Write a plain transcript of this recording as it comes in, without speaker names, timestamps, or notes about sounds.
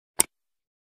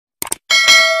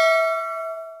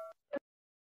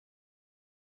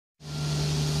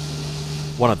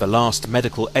One of the last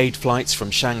medical aid flights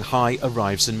from Shanghai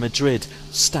arrives in Madrid,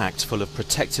 stacked full of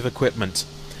protective equipment.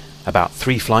 About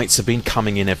 3 flights have been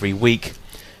coming in every week.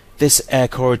 This air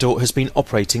corridor has been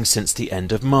operating since the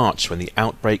end of March, when the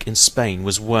outbreak in Spain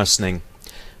was worsening.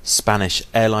 Spanish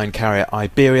airline carrier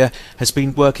Iberia has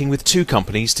been working with 2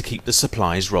 companies to keep the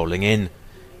supplies rolling in.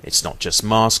 It's not just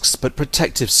masks, but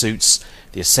protective suits,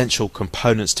 the essential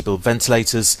components to build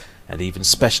ventilators, and even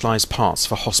specialised parts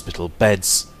for hospital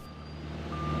beds.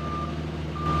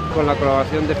 With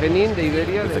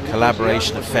the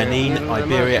collaboration of Fenin,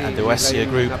 Iberia and the Oesia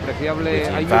Group, with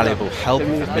the invaluable help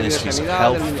of the Ministries of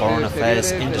Health, Foreign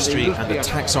Affairs, Industry and the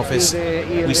Tax Office,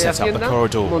 we set up the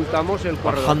corridor.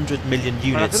 100 million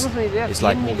units is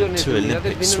like more than 2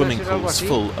 Olympic swimming pools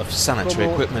full of sanitary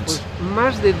equipment.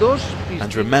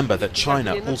 And remember that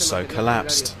China also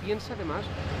collapsed.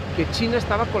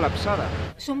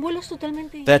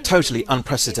 They're totally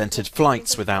unprecedented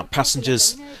flights without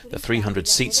passengers. The 300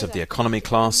 seats of the economy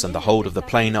class and the hold of the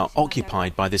plane are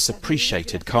occupied by this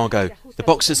appreciated cargo. The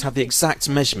boxes have the exact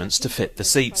measurements to fit the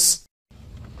seats.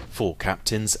 4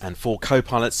 captains and 4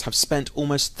 co-pilots have spent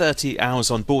almost 30 hours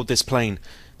on board this plane,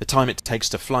 the time it takes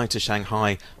to fly to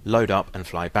Shanghai, load up and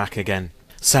fly back again.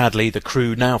 Sadly, the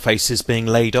crew now faces being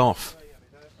laid off.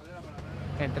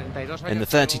 In the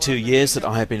 32 years that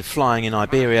I have been flying in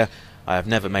Iberia, I have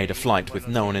never made a flight with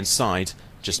no one inside,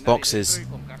 just boxes.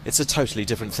 It's a totally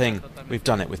different thing. We've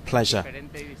done it with pleasure.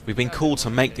 We've been called to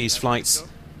make these flights.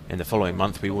 In the following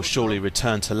month we will surely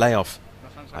return to layoff.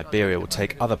 Iberia will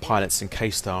take other pilots in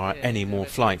case there are any more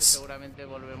flights.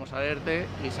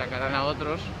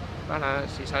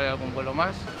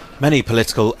 Many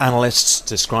political analysts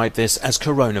describe this as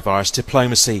coronavirus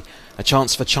diplomacy, a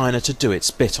chance for China to do its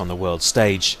bit on the world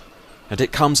stage. And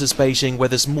it comes as Beijing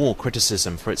weathers more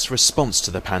criticism for its response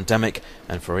to the pandemic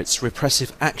and for its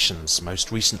repressive actions,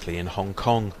 most recently in Hong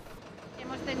Kong.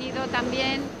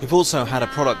 We've also had a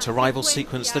product arrival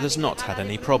sequence that has not had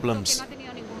any problems.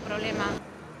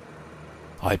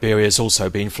 Iberia has also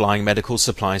been flying medical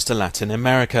supplies to Latin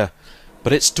America,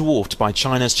 but it's dwarfed by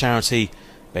China's charity.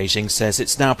 Beijing says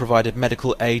it's now provided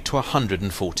medical aid to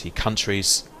 140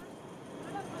 countries.